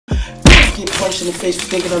get punched in the face for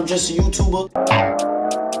thinking I'm just a YouTuber.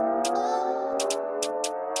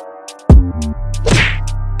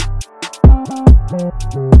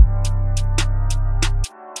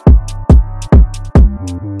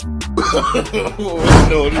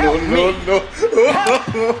 No.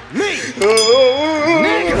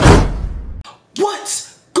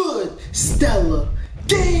 What's good, Stella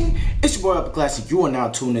gang? It's your boy Upper Classic. You are now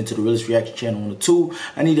tuned into the realest reaction channel on the tube.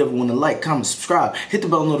 I need everyone to like, comment, subscribe, hit the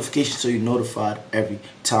bell notification so you're notified every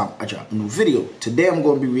time I drop a new video. Today I'm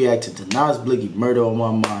going to be reacting to Nas Blixky, Murder on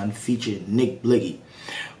My Mind, featuring Nick Blixky.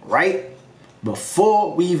 Right?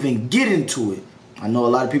 Before we even get into it, I know a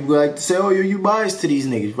lot of people like to say, oh, you biased to these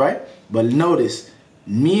niggas, right? But notice,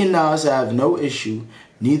 me and Nas have no issue.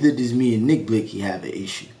 Neither does me and Nick Blixky have an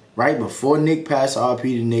issue. Right? Before Nick passed RP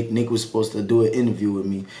to Nick was supposed to do an interview with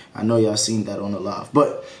me. I know y'all seen that on the live.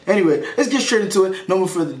 But anyway, let's get straight into it. No more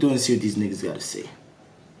further ado and see what these niggas got to say.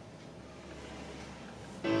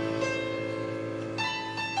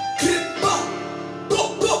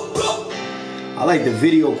 I like the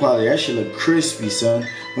video quality. That shit look crispy, son.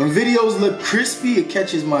 When videos look crispy, it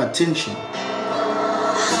catches my attention.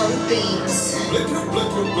 Beats.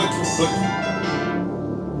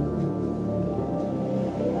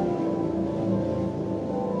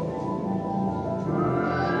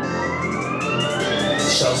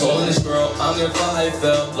 Shots on this girl, I'm there for how it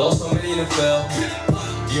felt. Lost so many to fail.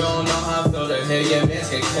 You don't know how I feel to hear your mans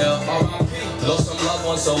get killed. Lost some loved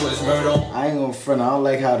ones, so it's murder. I ain't gonna front. I don't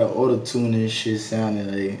like how the auto-tune and shit sounded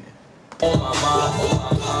like. On my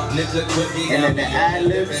mind, and then the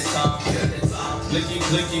ad-libs.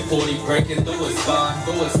 Blixky, 40 breaking through his spine,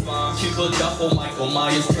 Keep a duffel, Michael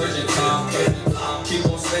Myers, Persian time. Keep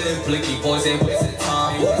on spinning, Blixky, boys ain't wasting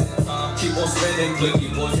time. Keep on spinning,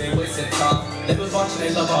 Blixky, boys ain't wasting time. Niggas watching,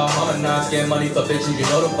 they love how I harmonize. Get money for bitches, you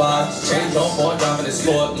know the vibes. Change on board, driving the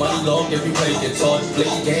sport. Money long if you play your torch.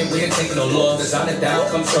 Blixky game, we ain't taking no loss. Design it down,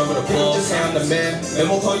 come serve with a ball. Just say I'm the man.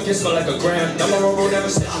 Memo call you can smell like a gram. Number roll, never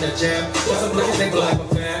sit in the jam. Cause some niggas, they glow like a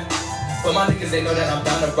fan. But my niggas, they know that I'm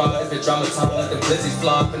down to rock. If it drama time, let the blizzies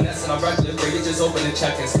fly. Finesse and I'm reckless, they just open the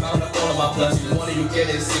check and count up all of my plus. You want it, you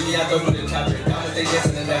get it. See me, I go through the capture. Diamonds, they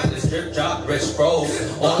dancing in the necklace. Drip, drop, rich, bros.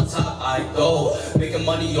 On top, I go. Making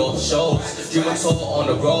money off shows. Dreaming tall on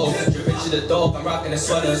the road. Dripping to the dog, I'm rocking a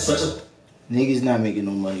sweater. Switch up. Niggas not making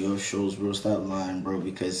no money off shows, bro. Stop lying, bro,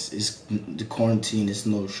 because it's the quarantine. There's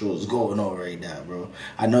no shows going on right now, bro.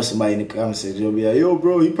 I know somebody in the comment section will be like, yo,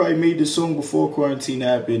 bro, he probably made this song before quarantine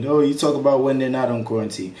happened. Oh, you talk about when they're not on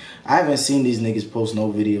quarantine. I haven't seen these niggas post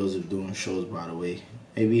no videos of doing shows, by the way.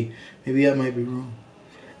 Maybe I might be wrong.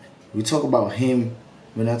 We talk about him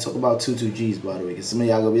when I talk about 22G's, by the way, because some of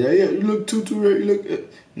y'all gonna be like, yeah, you look tutu, right? You look,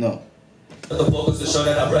 no. The focus to show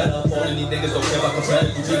that I read up. All of these niggas don't care about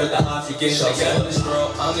competitive. You be with the odds, you get together. This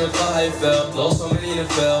girl, I'm there for how it felt. Lost so many to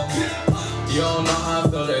fail. You don't know how I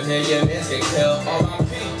feel to hear your mans get killed.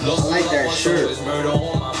 Lost I like that shirt. It's murder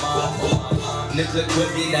on my mind. Nick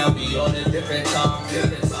with me now, be on a different time.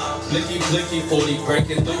 Blixky, 40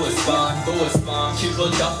 breaking through his spine, Keep a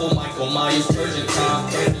duffel, Michael Myers, Persian time.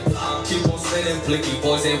 Keep on spinning, Blixky,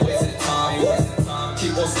 boys ain't wasting time.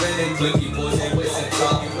 Keep on spinning, Blixky, boys ain't wasting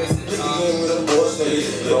time. With them boss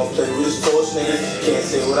niggas, don't play with this torch niggas. Can't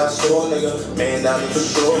say what I saw, nigga. Man down for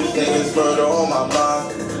sure. Niggas murder on my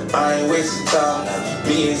mind. I ain't wasting time.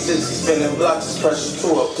 Me and 60 spinning blocks, is pressure to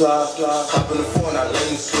apply. Hop in the phone, I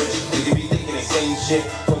lane switch. Niggas be thinking they same shit.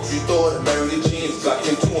 Folks you thought I buried the jeans, got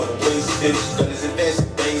them 200 waist bitch. Gun is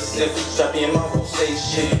advanced, basic. Strap in my won't say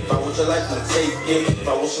shit. If I want your life, I'ma take it. If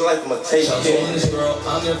I want your life, I'ma take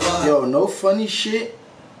it. Yo, no funny shit.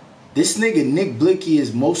 This nigga Nick Blixky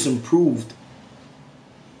is most improved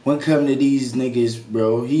when coming to these niggas,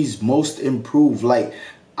 bro. He's most improved. Like,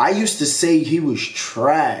 I used to say he was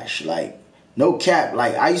trash. Like, no cap.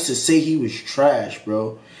 Like, I used to say he was trash,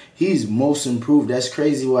 bro. He's most improved. That's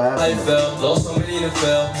crazy what happened. I felt, lost so many to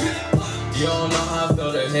fail. You don't know how I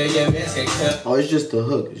feel to hear your mans get killed. Oh, it's just the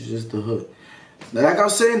hook. It's just the hook. Like I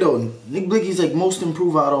was saying though, Nick Blixky's like most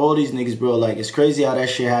improved out of all these niggas, bro. Like, it's crazy how that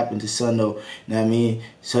shit happened to Son though. You know what I mean?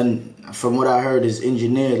 Son, from what I heard, is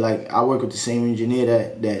engineer. Like, I work with the same engineer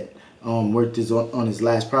that worked on his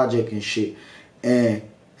last project and shit. And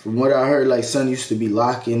from what I heard, like, Son used to be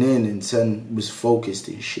locking in and Son was focused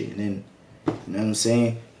and shit. And then, you know what I'm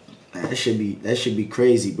saying? That should be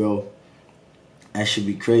crazy, bro. That should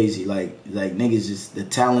be crazy. Like niggas just, the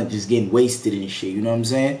talent just getting wasted and shit. You know what I'm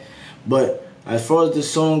saying? But as far as the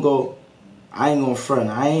song go, I ain't gonna front.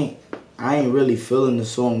 I ain't really feeling the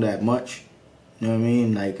song that much. You know what I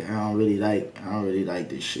mean? Like, I don't really like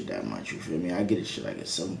this shit that much. You feel me? I get this shit like a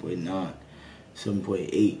 7.9,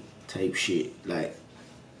 7.8 type shit. Like,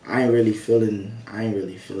 I ain't really feeling it.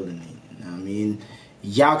 You know what I mean?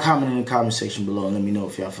 Y'all comment in the comment section below and let me know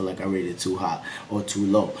if y'all feel like I rated it too high or too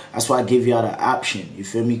low. That's why I give y'all the option, you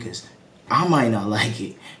feel me? Because I might not like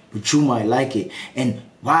it, but you might like it. And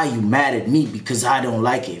why are you mad at me because I don't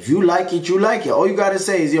like it? If you like it, you like it. All you gotta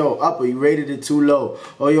say is, yo, Upper, you rated it too low.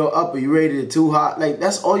 Or yo, Upper, you rated it too hot. Like,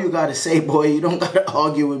 that's all you gotta say, boy. You don't gotta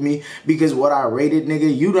argue with me because what I rated,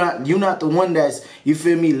 nigga, you not the one that's, you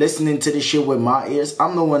feel me, listening to this shit with my ears.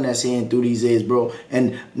 I'm the one that's hearing through these ears, bro.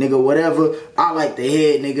 And, nigga, whatever I like to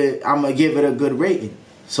hear, nigga, I'm gonna give it a good rating.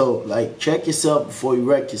 So, like, check yourself before you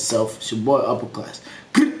wreck yourself. It's your boy, Upper Class.